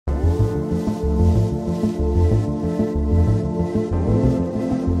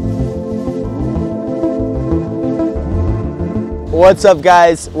What's up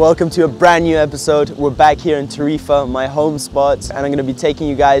guys, welcome to a brand new episode. We're back here in Tarifa, my home spot, and I'm going to be taking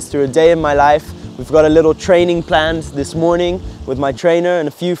you guys through a day in my life. We've got a little training planned this morning with my trainer and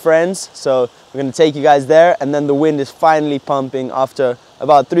a few friends, so we're going to take you guys there, and then the wind is finally pumping after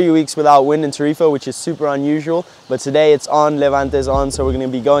about 3 weeks without wind in Tarifa, which is super unusual, but today it's on, Levante's on, so we're going to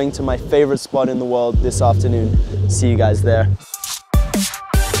be going to my favorite spot in the world this afternoon. See you guys there.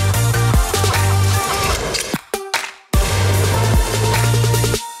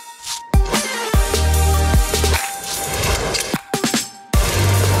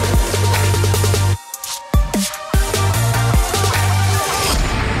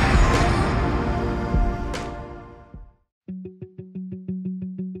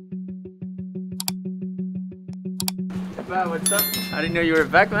 What's up? I didn't know you were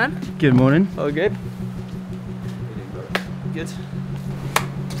back, man. Good morning. All good? Good.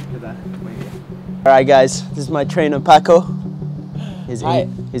 Alright guys, this is my trainer Paco. His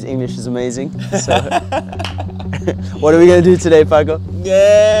English is amazing. So what are we going to do today, Paco?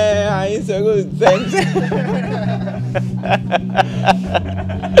 Yeah, I'm so good, thanks.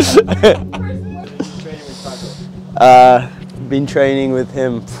 Training with Paco. Been training with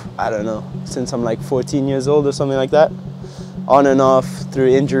him, I don't know, since I'm like 14 years old or something like that. On and off through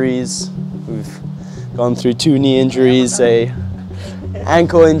injuries. We've gone through 2 knee injuries, a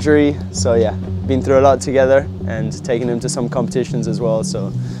ankle injury. So yeah, been through a lot together and taken him to some competitions as well.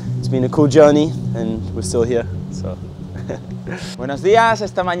 So it's been a cool journey and we're still here. So. Buenos días,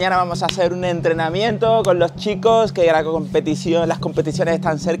 esta mañana vamos a hacer un entrenamiento con los chicos que las competiciones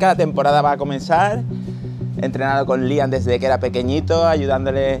están cerca, la temporada va a comenzar. He entrenado con Liam desde que era pequeñito,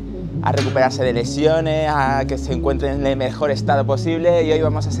 ayudándole a recuperarse de lesiones, a que se encuentre en el mejor estado posible, y hoy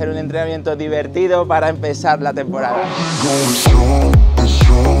vamos a hacer un entrenamiento divertido para empezar la temporada.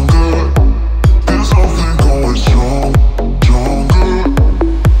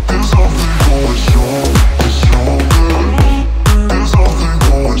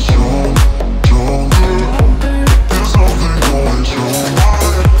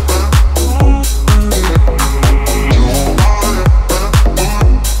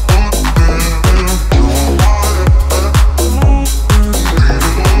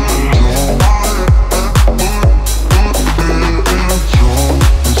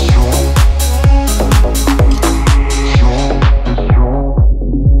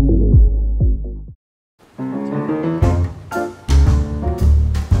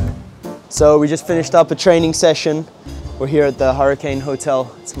 So we just finished up a training session. We're here at the Hurricane Hotel.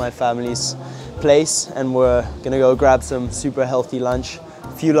 It's my family's place, and we're gonna go grab some super healthy lunch,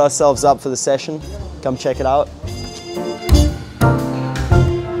 fuel ourselves up for the session. Come check it out.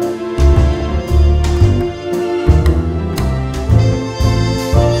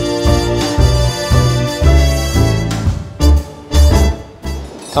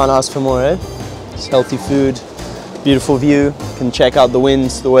 Can't ask for more, eh? It's healthy food, beautiful view, can check out the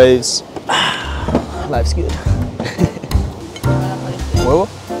winds, the waves. Life's good. ¿Huevo?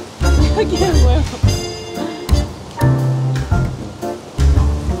 ¿Quieres huevo?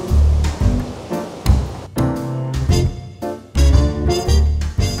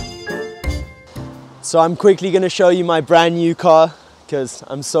 So I'm quickly going to show you my brand new car because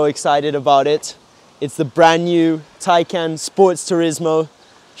I'm so excited about it. It's the brand new Taycan Sports Turismo.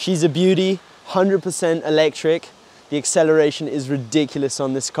 She's a beauty, 100% electric. The acceleration is ridiculous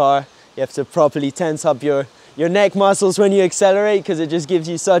on this car. You have to properly tense up your neck muscles when you accelerate because it just gives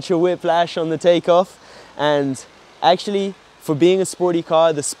you such a whiplash on the takeoff. And actually, for being a sporty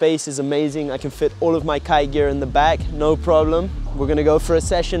car, the space is amazing. I can fit all of my kite gear in the back, no problem. We're gonna go for a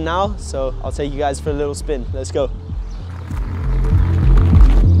session now, so I'll take you guys for a little spin. Let's go.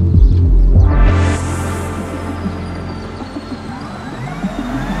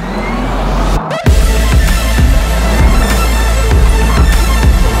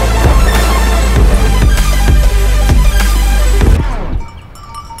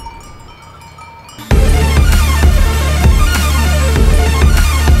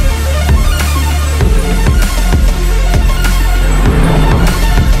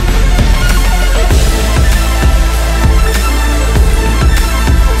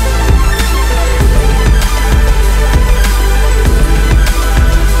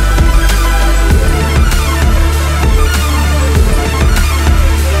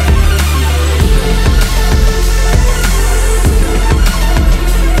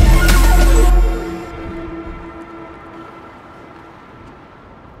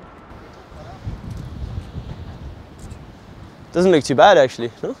 Doesn't look too bad actually,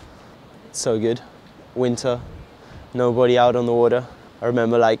 no? It's so good. Winter, nobody out on the water. I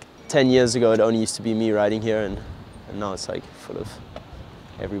remember like 10 years ago it only used to be me riding here, and and now it's like full of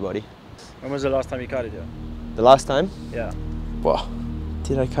everybody. When was the last time you kited here? The last time? Yeah. Wow.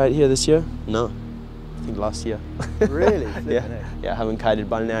 Did I kite here this year? No. I think last year. Really? Yeah, I haven't kited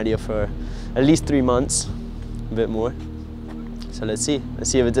Balneario for at least 3 months, a bit more. So let's see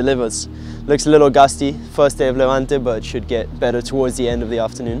if it delivers. Looks a little gusty, first day of Levante, but it should get better towards the end of the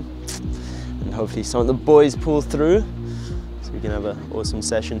afternoon. And hopefully some of the boys pull through, so we can have an awesome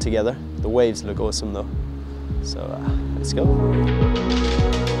session together. The waves look awesome though. So let's go.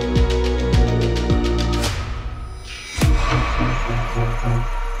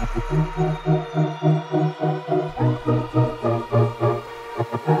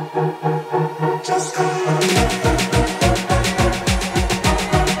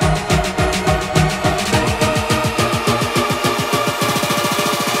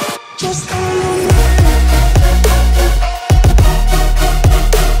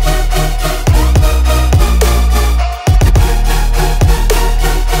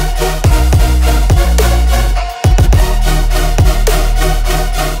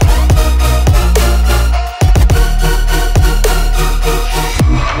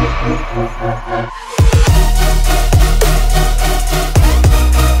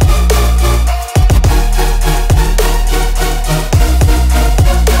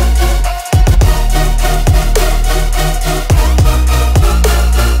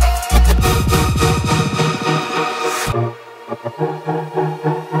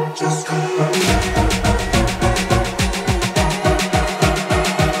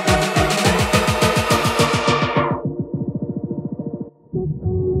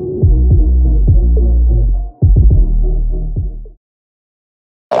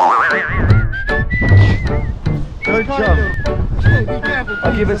 Good job. Hey, be careful.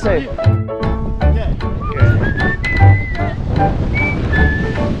 I'll keep it safe.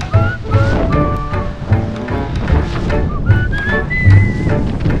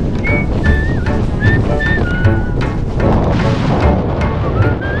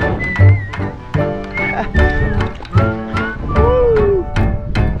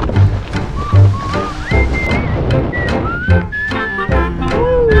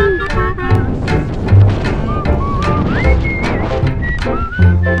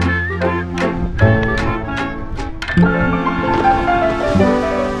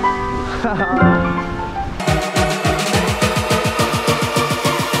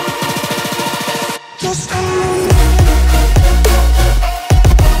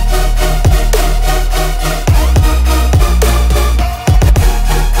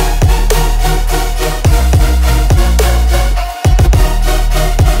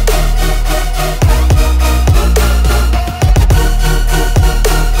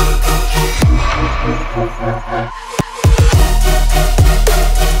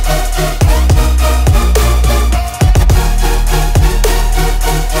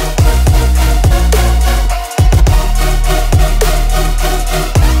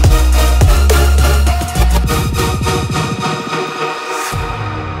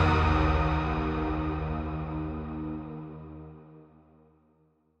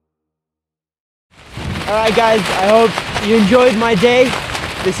 Alright guys, I hope you enjoyed my day.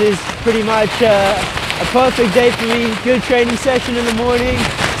 This is pretty much a perfect day for me. Good training session in the morning,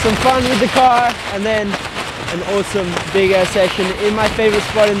 some fun with the car, and then an awesome big air session in my favorite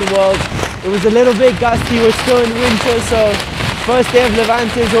spot in the world. It was a little bit gusty, we're still in winter, so first day of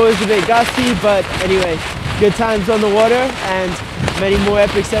Levante is always a bit gusty, but anyway, good times on the water and many more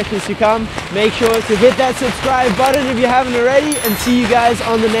epic sessions to come. Make sure to hit that subscribe button if you haven't already, and see you guys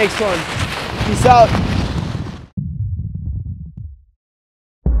on the next one. Peace out.